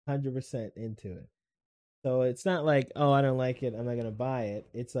 100% into it. So it's not like, oh, I don't like it, I'm not gonna buy it.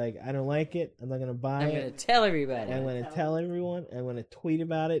 It's like, I don't like it, I'm not gonna buy I'm it. going to tell everybody. I'm gonna tell everyone. I'm gonna tweet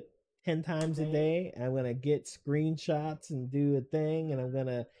about it 10 times a day. I'm gonna get screenshots and do a thing, and I'm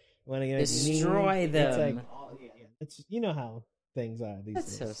gonna Destroy memes. them. It's like, it's you know how things are these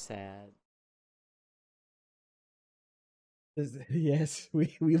That's days. so sad. Yes,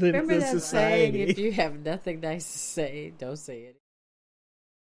 we live Remember in that society. saying, if you have nothing nice to say, don't say it.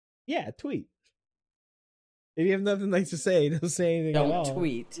 Yeah, tweet. If you have nothing nice to say, don't say anything at all. Don't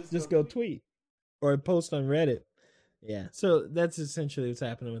tweet. Just go tweet or post on Reddit. Yeah, so that's essentially what's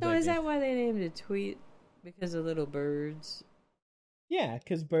happening with So that is game. that why they named it Tweet? Because of little birds? Yeah,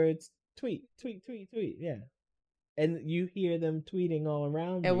 because birds tweet. Yeah, and you hear them tweeting all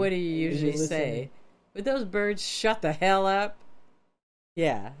around you. And what do you as you're usually say? listening. Would those birds shut the hell up?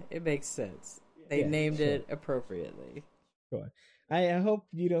 Yeah, it makes sense. They Yeah, named sure. it appropriately. Sure. I hope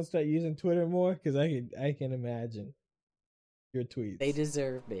you don't start using Twitter more because I can imagine your tweets. They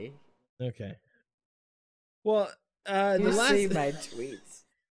deserve me. Okay. Well, You the last see my tweets.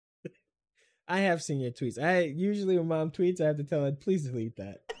 I have seen your tweets. I usually when mom tweets, I have to tell her, please delete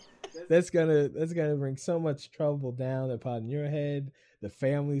that. That's gonna bring so much trouble down upon your head, the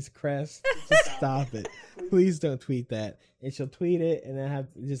family's crest. Just stop it. Please don't tweet that. And she'll tweet it, and I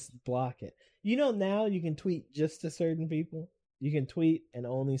have to just block it. You know, now you can tweet just to certain people. You can tweet, and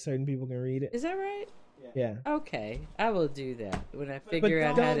only certain people can read it. Is that right? Yeah. Okay, I will do that when I But figure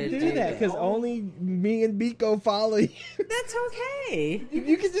out how to don't do that because only me and Biko follow you. That's okay.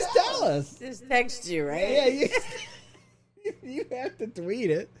 You can just tell us. Just text you, right? Yeah, you have to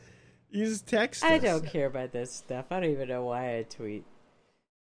tweet it. You just text I us. don't care about that stuff. I don't even know why I tweet.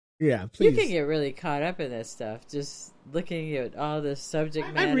 Yeah, please. You can get really caught up in that stuff, just looking at all the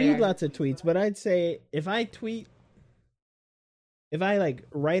subject matter. I read lots of tweets, but I'd say if I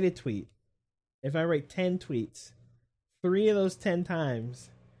write a tweet, if I write 10 tweets, 3 of those 10 times,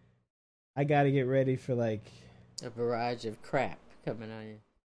 I got to get ready for like a barrage of crap coming on you.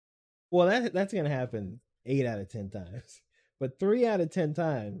 Well, that's gonna happen 8 out of 10 times, but 3 out of 10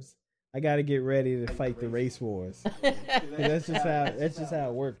 times, I got to get ready to fight the race wars. that's just how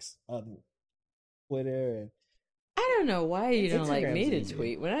it works on Twitter. And I don't know why you don't like me to Instagram's easier.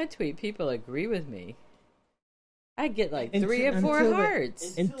 tweet. When I tweet, people agree with me. I get like Until- 3 or 4 until they-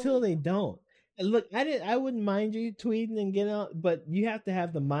 hearts. until they don't. And look, I wouldn't mind you tweeting and getting out, but you have to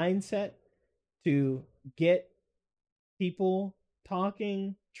have the mindset to get people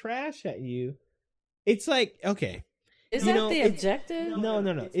talking trash at you. It's like, okay, Is you that know, the it's- objective?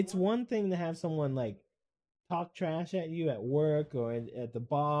 No. It's one thing to have someone like talk trash at you at work or at the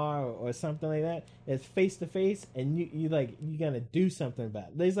bar or something like that. It's face to face, and you gotta do something about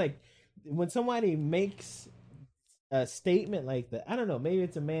it. There's like when somebody makes a statement like that. I don't know. Maybe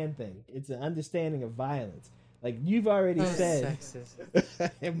it's a man thing. It's an understanding of violence. Like you've already said,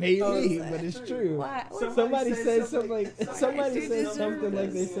 Sexist. maybe, but it's true. Why? Somebody says something like somebody do says deserve something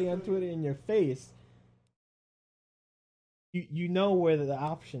like they this. say on Twitter in your face. You know where the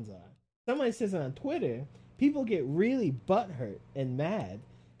options are. Somebody says it on Twitter, people get really butthurt and mad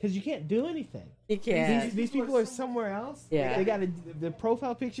because you can't do anything. You can't. These people are somewhere else. Yeah. They got the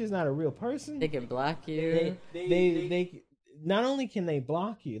profile picture is not a real person. They can block you. They not only can they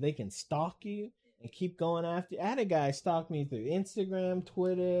block you, they can stalk you and keep going after you. I had a guy stalk me through Instagram,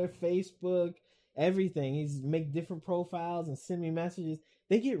 Twitter, Facebook, everything. He's make different profiles and send me messages.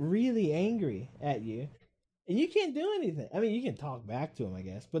 They get really angry at you, and you can't do anything. I mean, you can talk back to them, I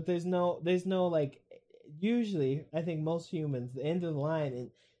guess, but there's no like. Usually, I think most humans, the end of the line,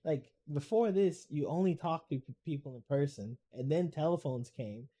 and like before this, you only talk to people in person, and then telephones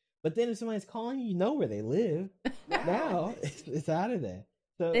came. But then if somebody's calling you, you know where they live. Now it's out of there.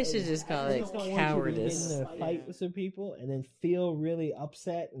 So They should just call I it just don't want you to cowardice. get in a fight with some people and then feel really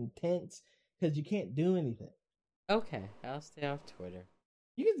upset and tense because you can't do anything. Okay, I'll stay off Twitter.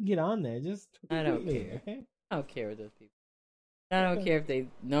 You can get on there, just I don't tweet me, care. okay? I don't care what those people. I don't care if they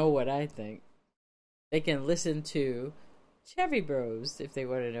know what I think. They can listen to Chevy Bros if they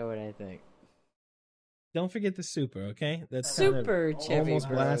want to know what I think. Don't forget the super, okay? That's Super kind of Chevy almost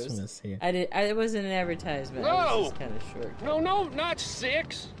Bros. blasphemous here. It wasn't an advertisement. It was just kind of short. No, not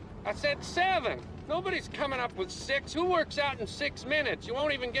 6. I said 7. Nobody's coming up with 6. Who works out in 6 minutes? You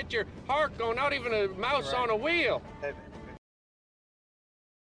won't even get your heart going, not even a mouse on a wheel.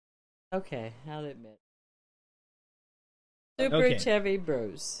 Okay, I'll admit. Super Okay. Chevy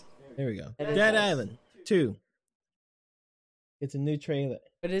Bros. Here we go. That is Dead us. Island 2. It's a new trailer.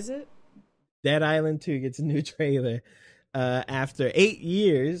 What is it? Dead Island 2 gets a new trailer after 8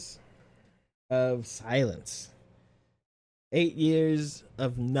 years of silence. 8 years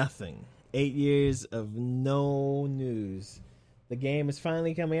of nothing. 8 years of no news. The game is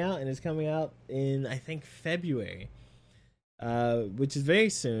finally coming out, and it's coming out in, I think, February. Which is very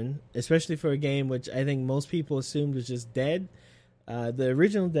soon, especially for a game which I think most people assumed was just dead. The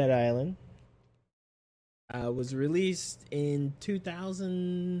original Dead Island was released in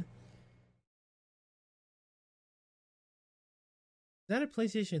 2000. Is that a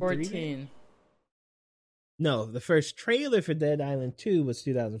PlayStation 3? 14. No, the first trailer for Dead Island 2 was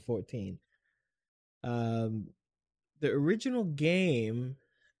 2014. The original game,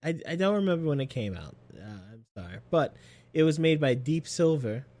 I don't remember when it came out. I'm sorry, but it was made by Deep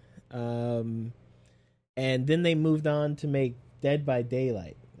Silver, and then they moved on to make Dead by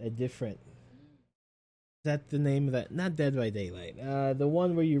Daylight, a different. Is that the name of that? Not Dead by Daylight. The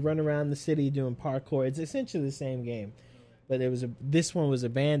one where you run around the city doing parkour. It's essentially the same game, but this one was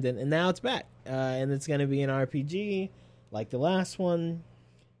abandoned, and now it's back, and it's going to be an RPG like the last one,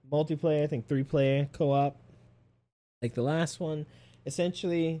 multiplayer. I think 3-player co-op, like the last one.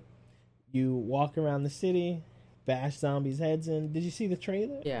 Essentially, you walk around the city, bash zombies' heads in. Did you see the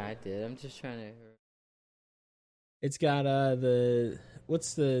trailer? Yeah, I did. I'm just trying to. It's got the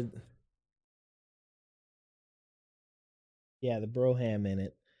Broham in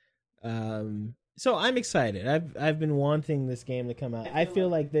it. So I'm excited. I've been wanting this game to come out. I feel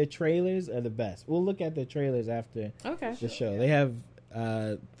like their trailers are the best. We'll look at their trailers after the show. They have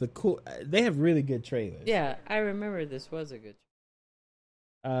they have really good trailers. Yeah, I remember this was a good.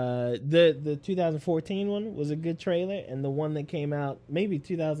 The 2014 one was a good trailer, and the one that came out maybe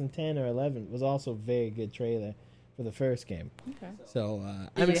 2010 or 11 was also a very good trailer for the first game. Okay. So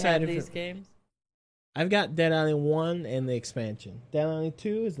I'm excited for these games. I've got Dead Island 1 and the expansion. Dead Island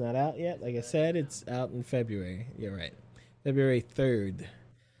 2 is not out yet. Like I said, it's out in February. You're right. February 3rd,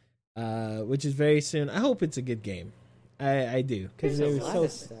 which is very soon. I hope it's a good game. I do. Because There's a lot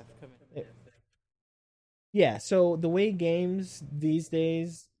of stuff coming. Yeah, so the way games these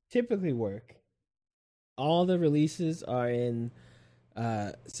days typically work, all the releases are in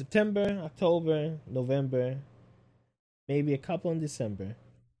September, October, November, maybe a couple in December.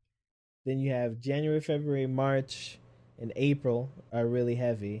 Then you have January, February, March, and April are really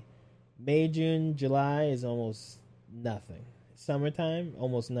heavy. May, June, July is almost nothing. Summertime,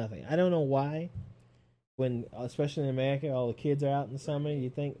 almost nothing. I don't know why. When, especially in America, all the kids are out in the summer, you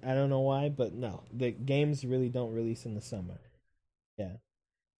think, I don't know why, but no. The games really don't release in the summer. Yeah.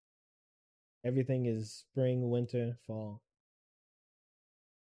 Everything is spring, winter, fall.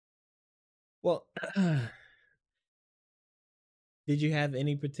 Well, did you have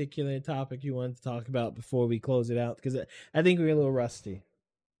any particular topic you wanted to talk about before we close it out? Because I think we're a little rusty.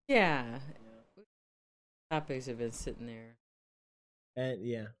 Yeah. Topics have been sitting there. And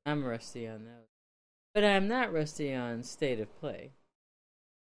yeah. I'm rusty on those. But I'm not rusty on State of Play.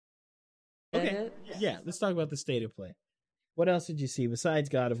 Okay. Yeah, let's talk about the State of Play. What else did you see besides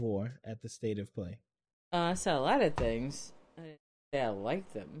God of War at the State of Play? I saw a lot of things. I didn't say I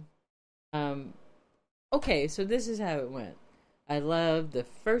liked them. Okay, so this is how it went. I loved the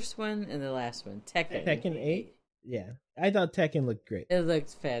first one and the last one, Tekken. Tekken 8? Yeah. I thought Tekken looked great. It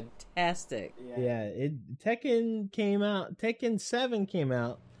looked fantastic. Yeah, Tekken 7 came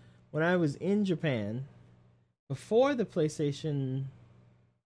out when I was in Japan before the PlayStation.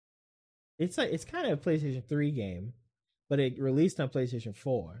 It's kind of a PlayStation 3 game, but it released on PlayStation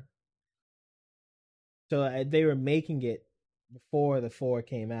 4. So they were making it before the 4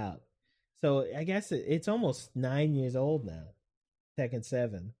 came out. So I guess it's almost 9 years old now. Tekken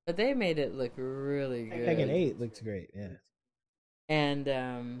 7. But they made it look really good. Tekken 8 looks great, yeah. And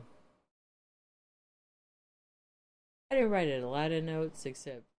I didn't write a lot of notes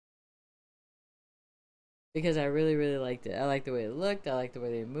except because I really, really liked it. I liked the way it looked. I liked the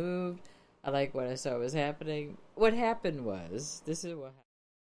way they moved. I liked what I saw was happening. What happened was, this is what happened.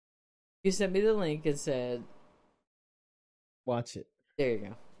 You sent me the link and said, watch it. There you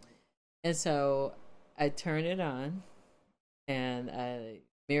go. And so I turn it on and I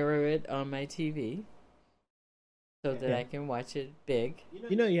mirror it on my TV so that I can watch it big.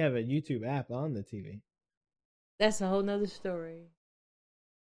 You know you have a YouTube app on the TV. That's a whole nother story.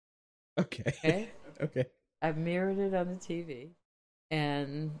 Okay. Okay. I mirrored it on the TV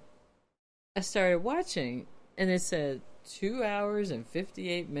and I started watching and it said 2 hours and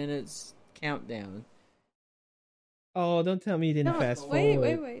 58 minutes countdown. Oh, don't tell me you didn't fast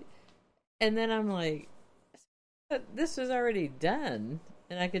forward. Wait. And then I'm like, this was already done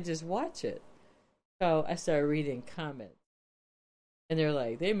and I could just watch it. So I started reading comments. And they're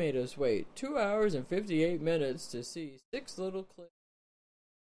like, they made us wait 2 hours and 58 minutes to see 6 little clips.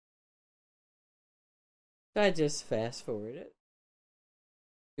 So I just fast forwarded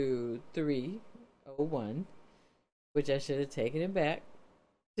to 3:01, which I should have taken it back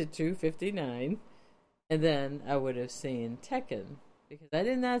to 2:59, and then I would have seen Tekken because I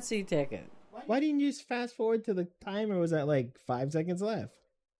did not see Tekken. Why didn't you just fast forward to the timer? Was at like 5 seconds left?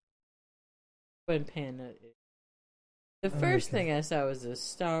 When Panda, the first thing I saw was a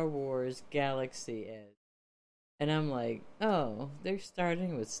Star Wars Galaxy Edge. And I'm like, oh, they're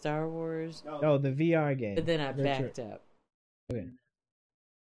starting with Star Wars? Oh, the VR game. But then I backed up. Okay.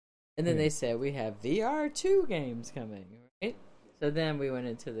 And then they said, we have VR 2 games coming, right? So then we went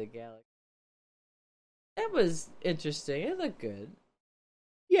into the galaxy. That was interesting. It looked good.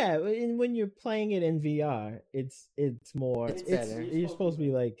 Yeah, and when you're playing it in VR, it's more. It's better. You're supposed to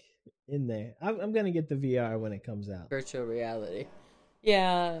be like in there. I'm gonna get the VR when it comes out. Virtual reality.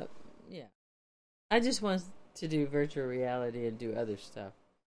 Yeah. I just want to do virtual reality and do other stuff.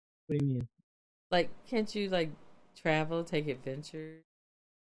 What do you mean? Like, can't you like travel, take adventures?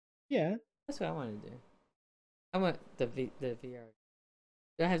 Yeah, That's what I want to do. I want the VR.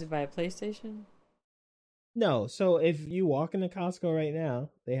 Do I have to buy a PlayStation? no. So if you walk into Costco right now,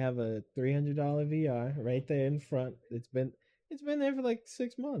 they have a $300 VR right there in front. It's been there for like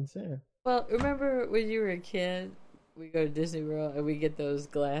 6 months. Yeah. Well, remember when you were a kid, we go to Disney World and we get those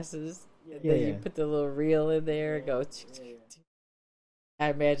glasses. And then you put the little reel in there and go. I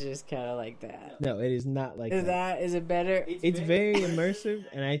imagine it's kind of like that. No, it is not like that. Is it better? It's very immersive,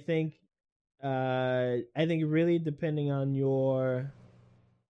 and I think really depending on your.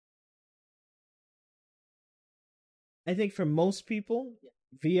 I think for most people,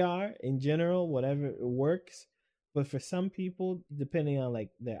 VR in general, whatever it works, but for some people, depending on like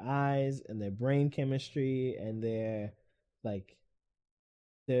their eyes and their brain chemistry and their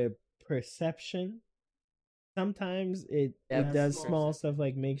perception, sometimes it does small stuff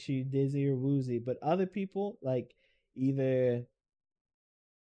like makes you dizzy or woozy, but other people like either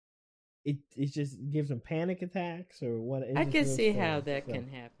it just gives them panic attacks or what. I can see how that can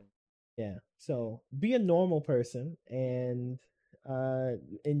happen. Yeah, so be a normal person and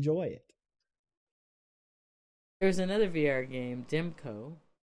enjoy it. There's another VR game, Dimco.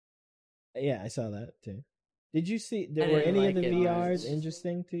 Yeah, I saw that too. Did you see? Were any of the VRs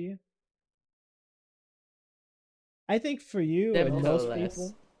interesting to you? I think for you and most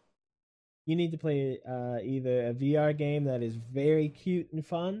people, you need to play either a VR game that is very cute and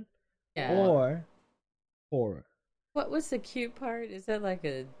fun, or horror. What's the cute part? Is that like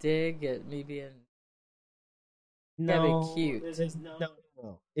a dig at me being? No, cute.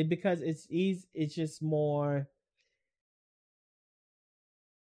 No. Because it's easy. It's just more.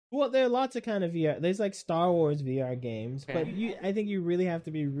 Well, there are lots of kind of VR. There's like Star Wars VR games, but I think you really have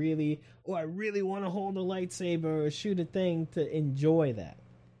to be I really want to hold a lightsaber or shoot a thing to enjoy that.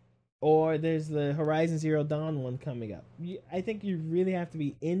 Or there's the Horizon Zero Dawn one coming up. I think you really have to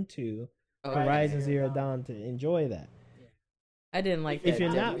be into Horizon Zero Dawn to enjoy that. I didn't like that. If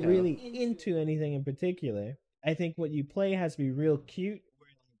you're not really into anything in particular, I think what you play has to be real cute.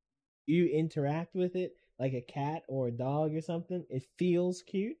 You interact with it like a cat or a dog or something. It feels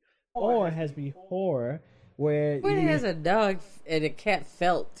cute. Or it has to be horror where it has a dog and a cat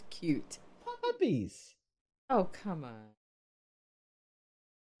felt cute. Puppies. Oh, come on.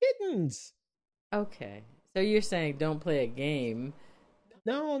 Kittens. Okay. So you're saying don't play a game.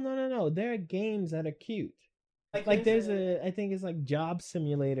 No. There are games that are cute. Like there's I think it's like Job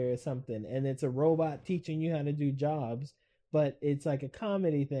Simulator or something, and it's a robot teaching you how to do jobs, but it's like a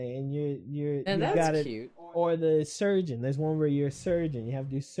comedy thing, and you that's got it. Cute. Or the surgeon. There's one where you're a surgeon. You have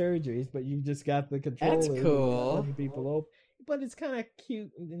to do surgeries, but you just got the controller. That's cool. People open. But it's kind of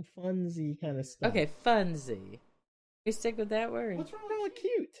cute and funsy kind of stuff. Okay, funsy. We stick with that word. What's wrong with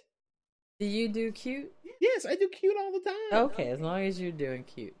cute? Do you do cute? Yes, I do cute all the time. Okay, as long as you're doing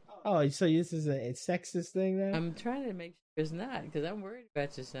cute. Oh, so this is a sexist thing then? I'm trying to make sure it's not, because I'm worried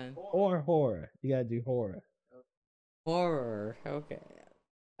about your son. Or horror. You gotta do horror. Horror. Okay.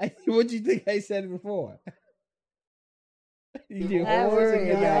 What do you think I said before? You do I horror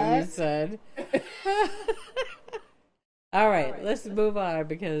worry about you, son. All right, let's move on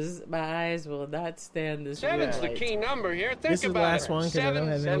because my eyes will not stand this. Seven's the key number here. Think this is about the last it. one because I don't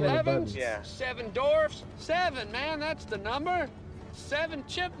have any other buttons. Yeah. 7 dwarfs. 7, man, that's the number. 7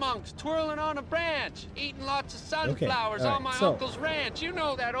 chipmunks twirling on a branch, eating lots of sunflowers on my uncle's ranch. You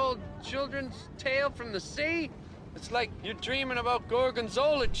know that old children's tale from the sea? It's like you're dreaming about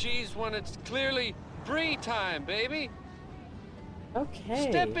gorgonzola cheese when it's clearly brie time, baby. Okay.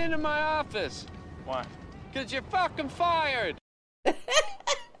 Step into my office. Why? Because you're fucking fired.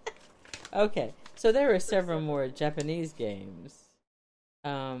 Okay, so there are several more Japanese games.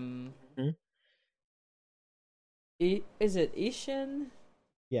 Is it Ishin?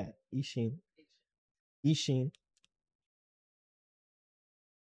 Yeah, Ishin.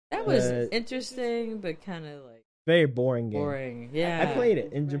 That was interesting, but kind of like very boring game. Boring, yeah. I played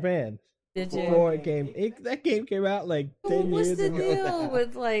it in Japan. Did you? Before it came, that game came out like 10 years ago. What's the deal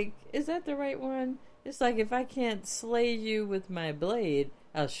with like? Is that the right one? It's like if I can't slay you with my blade,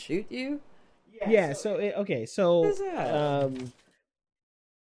 I'll shoot you. Yeah. So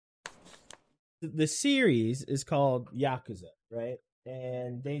the series is called Yakuza, right?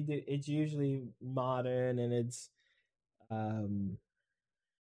 And it's usually modern, and it's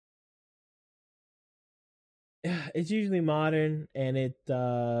It's usually modern, and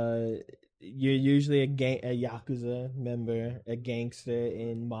you're usually a Yakuza member, a gangster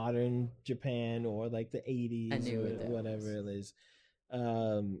in modern Japan or like the 80s or whatever it is.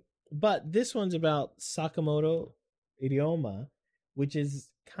 But this one's about Sakamoto Ryoma, which is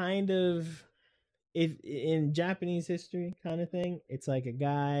kind of, if in Japanese history kind of thing. It's like a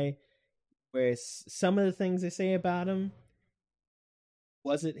guy where some of the things they say about him,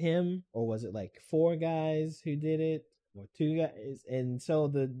 was it him or was it like 4 guys who did it or 2 guys? And so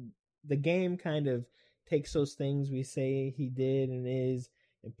the game kind of takes those things we say he did and is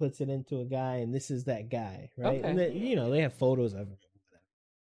and puts it into a guy, and this is that guy, right? Okay. And they have photos of him.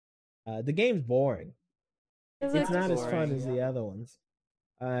 The game's boring. It's not as fun as the other ones.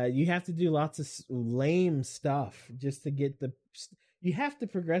 You have to do lots of lame stuff just to get you have to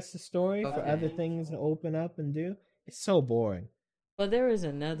progress the story for other things to open up and do. It's so boring. Well, there was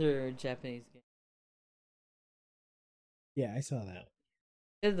another Japanese game. Yeah, I saw that.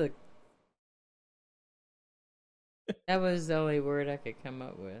 That was the only word I could come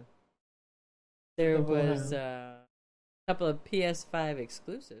up with. There was a couple of PS5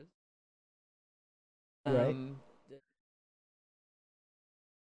 exclusives. Right.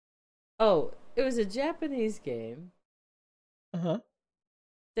 It was a Japanese game. Uh-huh.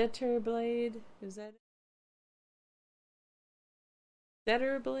 Stellar Blade? Is that it?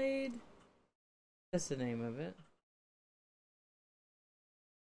 Stellar Blade? That's the name of it.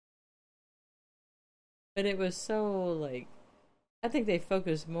 But it was so, like, I think they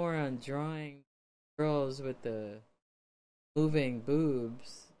focused more on drawing girls with the moving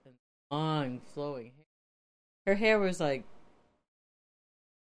boobs and long flowing hair. Her hair was like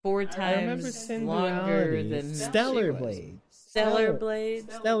 4 times longer than Stellar Blade. Stellar Blade?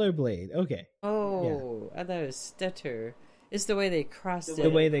 Stellar Blade, okay. Oh, yeah. I thought it was Stutter. It's the way they crossed it. The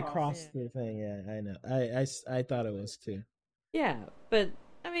way they crossed the thing, yeah, I know. I thought it was too. Yeah, but,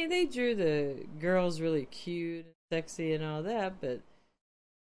 I mean, they drew the girls really cute and sexy and all that, but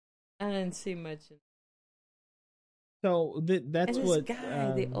I didn't see much. So that's and what... this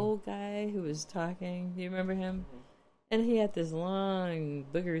guy, the old guy who was talking, do you remember him? And he had this long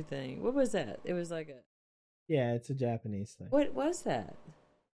booger thing. What was that? It was like a... Yeah, it's a Japanese thing. What was that?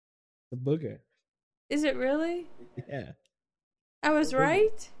 The booger. Is it really? Yeah. I was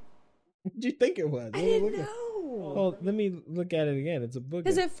right? What did you think it was? I didn't know. Well, let me look at it again. It's a booger.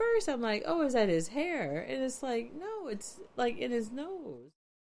 Because at first I'm like, oh, is that his hair? And it's like, no, it's like in his nose.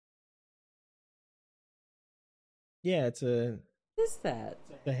 Yeah, it's a... What is that?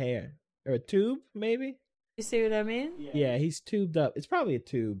 The hair. Or a tube, maybe? You see what I mean? Yeah, he's tubed up. It's probably a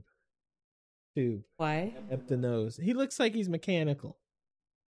tube. Why? Up the nose. He looks like he's mechanical.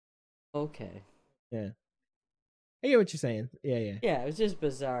 Okay. Yeah. I get what you're saying. Yeah. Yeah, it was just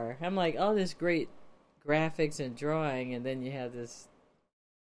bizarre. I'm like, all this great graphics and drawing, and then you have this...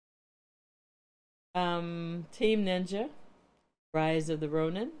 Team Ninja, Rise of the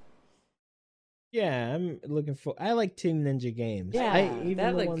Ronin. Yeah, I'm looking for... I like Team Ninja games. Yeah,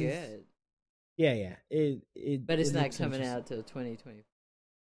 that looked good. Yeah. But it's not coming out till 2020.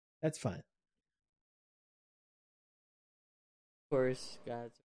 That's fine. Of course,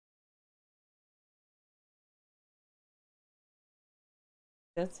 God's...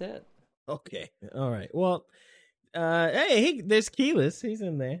 That's it. Okay. All right. Well, hey, there's Keyless. He's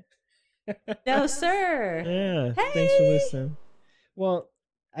in there. No, sir. Yeah. Hey! Thanks for listening. Well,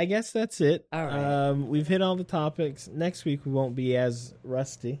 I guess that's it. All right. We've hit all the topics. Next week we won't be as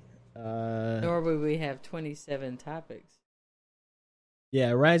rusty. Nor will we have 27 topics.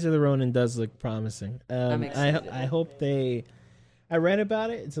 Yeah, Rise of the Ronin does look promising. I'm excited. I hope they... I read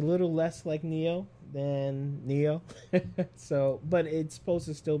about it. It's a little less like Neo than Neo. So, but it's supposed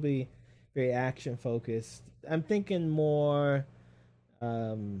to still be very action focused. I'm thinking more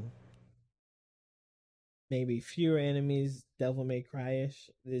maybe fewer enemies, Devil May Cry-ish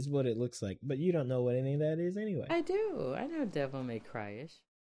is what it looks like. But you don't know what any of that is anyway. I do. I know Devil May Cry-ish.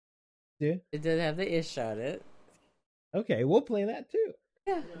 Do? It did have the ish on it. Okay, we'll play that too.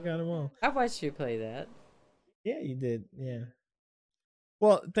 Yeah. We got them all. I watched you play that. Yeah, you did. Yeah.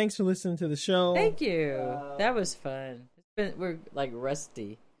 Well, thanks for listening to the show. Thank you. That was fun. We're like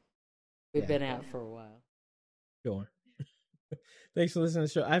rusty. We've been out for a while. Sure. Thanks for listening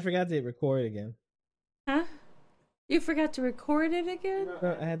to the show. I forgot to record again. Huh? You forgot to record it again?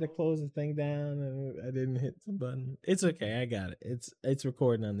 No, I had to close the thing down and I didn't hit the button. It's okay. I got it. It's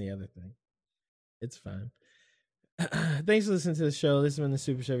recording on the other thing. It's fine. Thanks for listening to the show. This has been the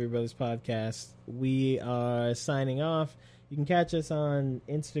Super Chevy Brothers podcast. We are signing off. You can catch us on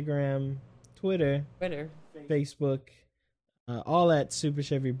Instagram, Twitter, Facebook, All at Super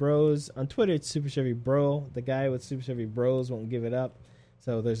Chevy Bros. On Twitter, it's Super Chevy Bro. The guy with Super Chevy Bros won't give it up.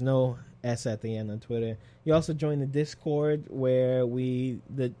 So there's no S at the end on Twitter. You also join the Discord where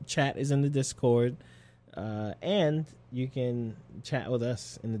the chat is in the Discord. And you can chat with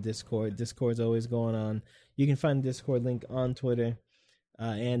us in the Discord. Discord's always going on. You can find the Discord link on Twitter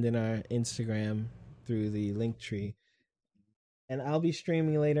and in our Instagram through the link tree. And I'll be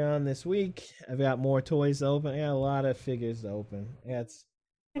streaming later on this week. I've got more toys to open. I got a lot of figures to open.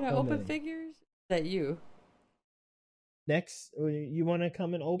 Open figures? Is that you? Next, you want to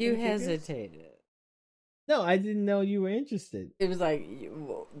come and open? You figures? hesitated. No, I didn't know you were interested. It was like,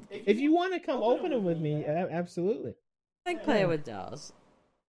 if you want to come open them with me, absolutely. I like playing with dolls.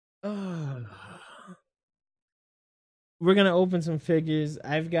 We're gonna open some figures.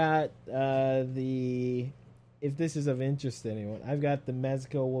 I've got if this is of interest to anyone, I've got the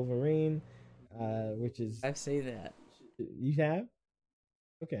Mezco Wolverine, which is... I've seen that. You have?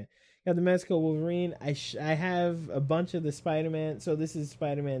 Okay. Got the Mezco Wolverine. I have a bunch of the Spider-Man. So this is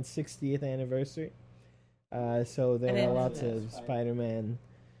Spider-Man's 60th anniversary. So there are lots of Spider-Man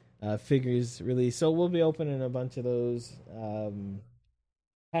figures released. So we'll be opening a bunch of those.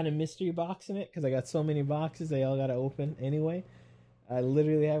 Kind of mystery boxing it because I got so many boxes they all got to open anyway. I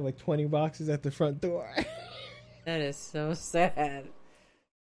literally have like 20 boxes at the front door. That is so sad.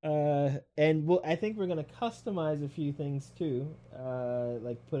 And I think we're gonna customize a few things too.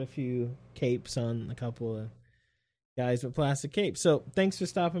 Like put a few capes on a couple of guys with plastic capes. So thanks for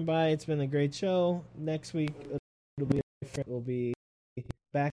stopping by. It's been a great show. Next week we'll be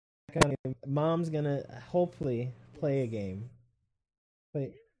back on. Mom's gonna hopefully play a game.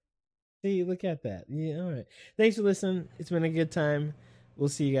 See, look at that. Yeah, all right. Thanks for listening. It's been a good time. We'll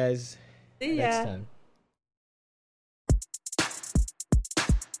see you guys next time.